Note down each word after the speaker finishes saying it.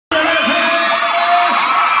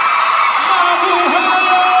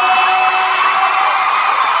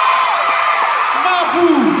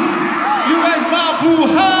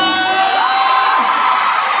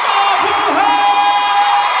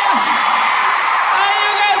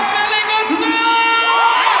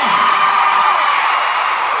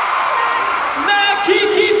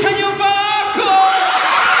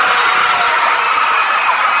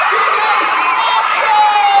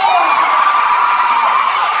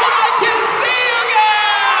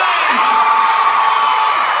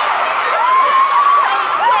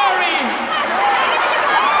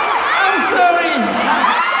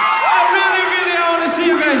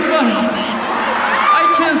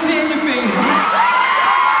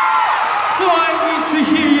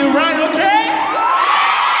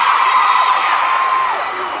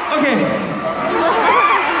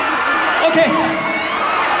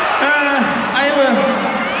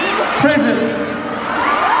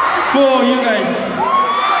for you guys.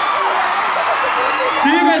 Do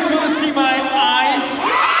you guys want to see my eyes?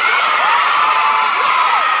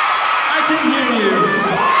 I can hear you.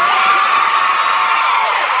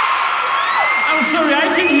 I'm sorry, I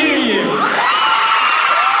can hear you.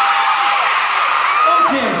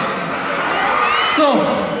 Okay. So,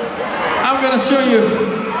 I'm gonna show you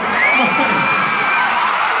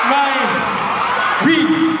my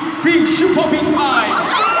big, super big eyes.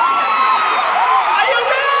 Are you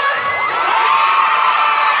ready?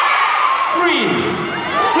 3,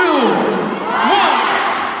 2, 1.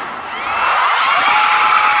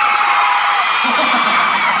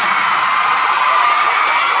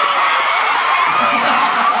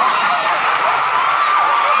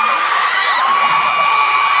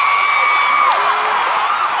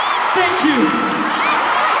 Thank you.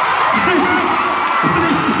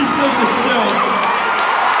 Please enjoy the show.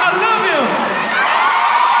 I love you.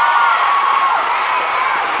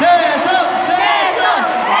 Daesung, Daesung,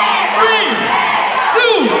 3,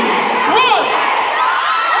 2, 1.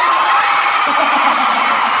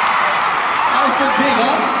 That was so big,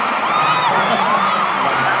 huh?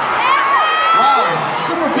 Wow,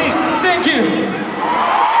 super big. Thank you.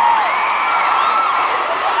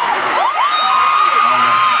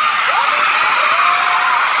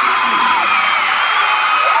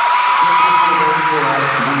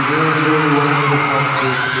 We really wanted to come to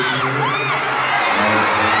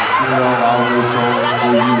sing out our songs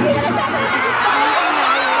for you.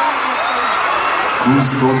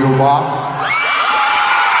 Gusto nyo ba?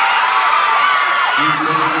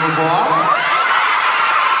 Gusto nyo ba?